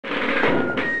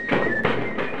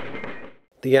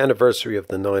The anniversary of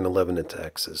the 9/11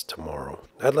 attacks is tomorrow.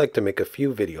 I'd like to make a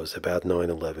few videos about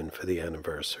 9/11 for the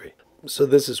anniversary. So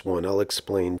this is one. I'll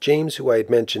explain. James, who I had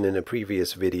mentioned in a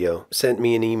previous video, sent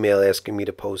me an email asking me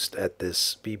to post at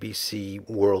this BBC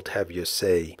World Have Your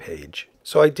Say page.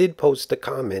 So I did post a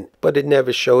comment, but it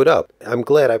never showed up. I'm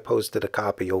glad I posted a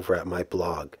copy over at my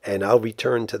blog, and I'll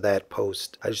return to that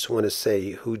post. I just want to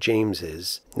say who James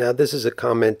is. Now, this is a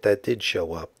comment that did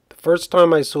show up. First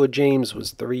time I saw James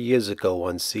was 3 years ago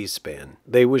on C-SPAN.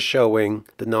 They were showing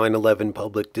the 9/11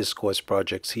 Public Discourse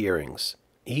Project's hearings.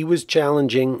 He was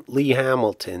challenging Lee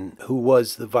Hamilton, who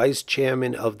was the vice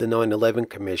chairman of the 9/11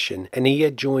 Commission, and he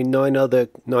had joined 9 other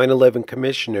 9/11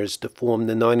 commissioners to form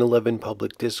the 9/11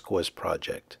 Public Discourse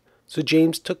Project. So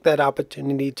James took that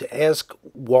opportunity to ask,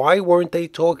 why weren't they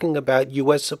talking about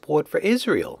U.S. support for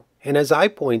Israel? And as I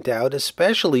point out,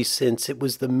 especially since it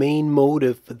was the main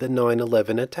motive for the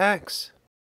 9/11 attacks.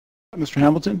 Mr.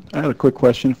 Hamilton, I had a quick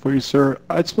question for you, sir.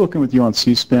 I'd spoken with you on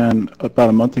C-SPAN about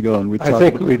a month ago, and we talked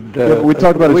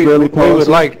about Israeli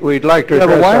policy. We'd like to address.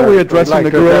 But why are we addressing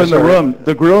the gorilla in the room?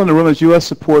 The gorilla in the room is U.S.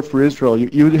 support for Israel.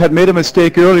 You had made a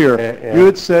mistake earlier. You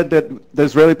had said that the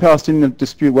Israeli-Palestinian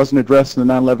dispute wasn't addressed in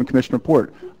the 9/11 Commission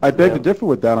report. I beg to differ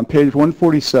with that. On page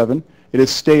 147, it is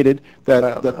stated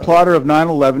that the plotter of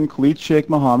 9/11, Khalid Sheikh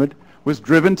Mohammed, was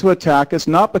driven to attack us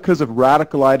not because of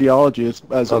radical ideology, as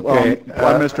Prime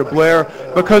Minister Blair,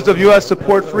 because of U.S.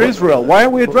 support for Israel. Why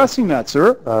aren't we addressing that,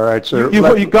 sir? All right, sir.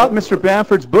 You got Mr.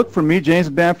 Bamford's book from me, James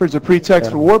Bamford's A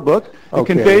Pretext for War book. It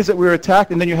conveys that we were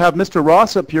attacked, and then you have Mr.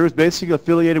 Ross up here, who's basically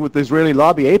affiliated with the Israeli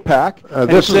lobby, AIPAC.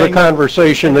 This is a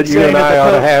conversation that you and I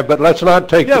ought to have, but let's not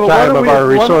take the time of our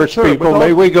resource people.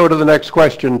 May we go to the next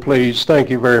question, please? Thank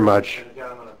you very much.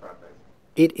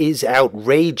 It is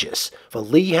outrageous for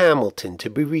Lee Hamilton to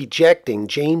be rejecting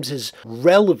James's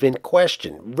relevant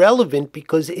question. Relevant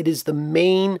because it is the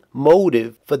main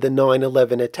motive for the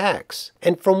 9/11 attacks.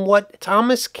 And from what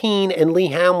Thomas Keane and Lee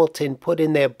Hamilton put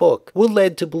in their book, we're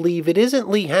led to believe it isn't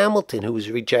Lee Hamilton who is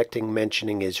rejecting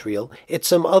mentioning Israel. It's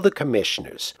some other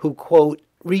commissioners who, quote,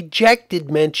 rejected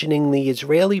mentioning the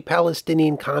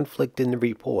Israeli-Palestinian conflict in the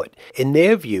report. In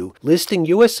their view, listing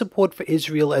U.S. support for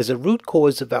Israel as a root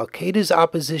cause of al-Qaeda's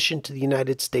opposition to the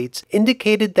United States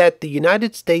indicated that the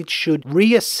United States should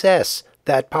reassess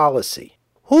that policy.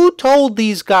 Who told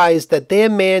these guys that their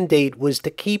mandate was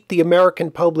to keep the American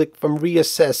public from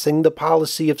reassessing the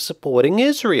policy of supporting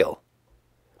Israel?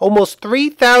 Almost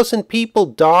 3,000 people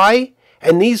die,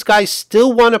 and these guys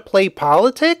still want to play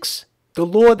politics? The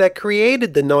law that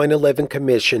created the 9/11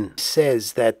 Commission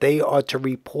says that they are to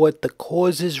report the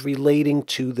causes relating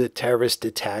to the terrorist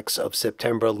attacks of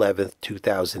September 11th,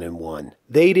 2001.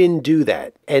 They didn't do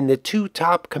that, and the 2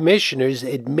 top commissioners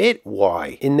admit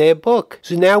why in their book.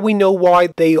 So now we know why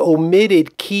they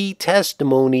omitted key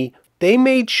testimony. They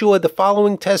made sure the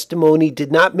following testimony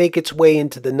did not make its way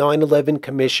into the 9/11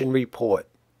 Commission report.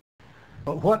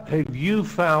 But what have you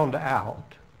found out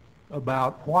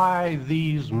about why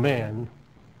these men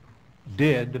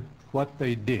did what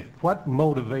they did? What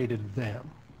motivated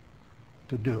them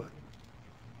to do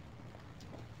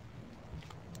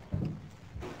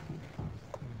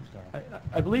it?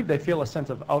 I believe they feel a sense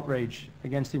of outrage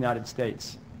against the United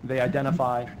States. They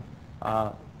identify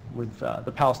with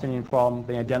the Palestinian problem.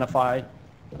 They identify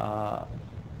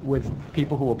with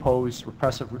people who oppose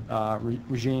repressive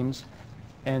regimes.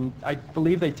 And I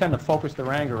believe they tend to focus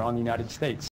their anger on the United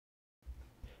States.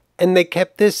 And they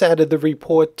kept this out of the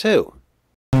report, too.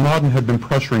 Bin Laden had been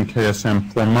pressuring KSM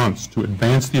for months to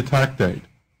advance the attack date.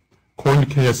 According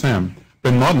to KSM,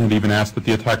 Bin Laden had even asked that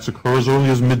the attacks occur as early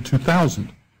as mid-2000,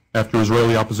 after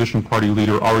Israeli opposition party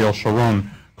leader Ariel Sharon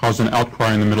caused an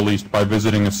outcry in the Middle East by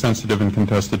visiting a sensitive and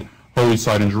contested holy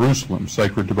site in Jerusalem,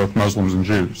 sacred to both Muslims and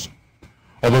Jews.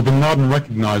 Although Bin Laden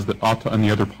recognized that Atta and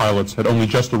the other pilots had only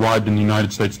just arrived in the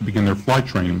United States to begin their flight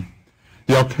training,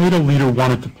 the al-Qaeda leader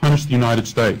wanted to punish the United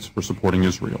States for supporting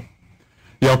Israel.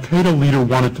 The al-Qaeda leader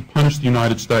wanted to punish the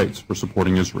United States for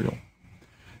supporting Israel.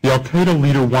 The al-Qaeda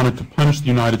leader wanted to punish the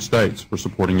United States for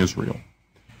supporting Israel.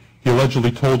 He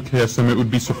allegedly told KSM it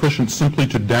would be sufficient simply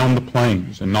to down the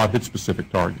planes and not hit specific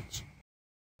targets.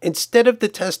 Instead of the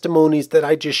testimonies that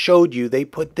I just showed you, they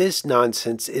put this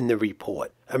nonsense in the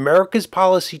report. America's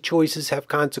policy choices have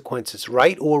consequences,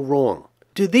 right or wrong.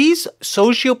 Do these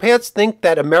sociopaths think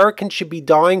that Americans should be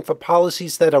dying for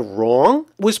policies that are wrong?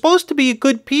 We're supposed to be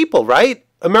good people, right?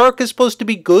 America's supposed to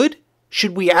be good?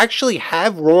 Should we actually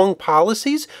have wrong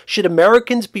policies? Should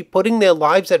Americans be putting their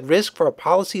lives at risk for a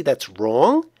policy that's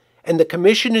wrong? And the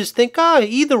commissioners think,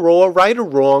 either or, right or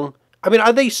wrong. I mean,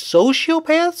 are they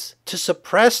sociopaths to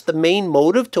suppress the main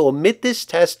motive to omit this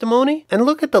testimony? And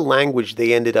look at the language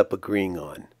they ended up agreeing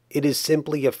on. It is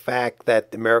simply a fact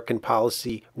that American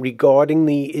policy regarding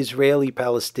the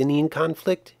Israeli-Palestinian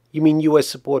conflict, you mean U.S.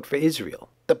 support for Israel.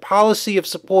 The policy of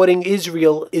supporting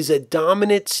Israel is a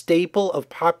dominant staple of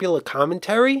popular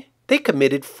commentary? They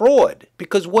committed fraud,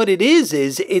 because what it is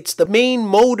it's the main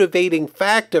motivating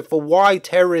factor for why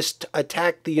terrorists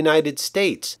attack the United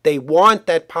States. They want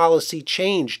that policy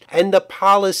changed, and the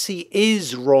policy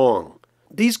is wrong.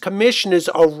 These commissioners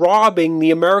are robbing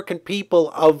the American people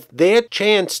of their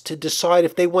chance to decide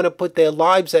if they want to put their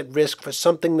lives at risk for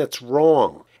something that's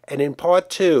wrong. And in part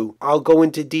 2, I'll go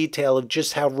into detail of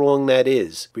just how wrong that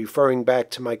is, referring back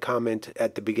to my comment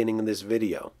at the beginning of this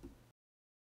video.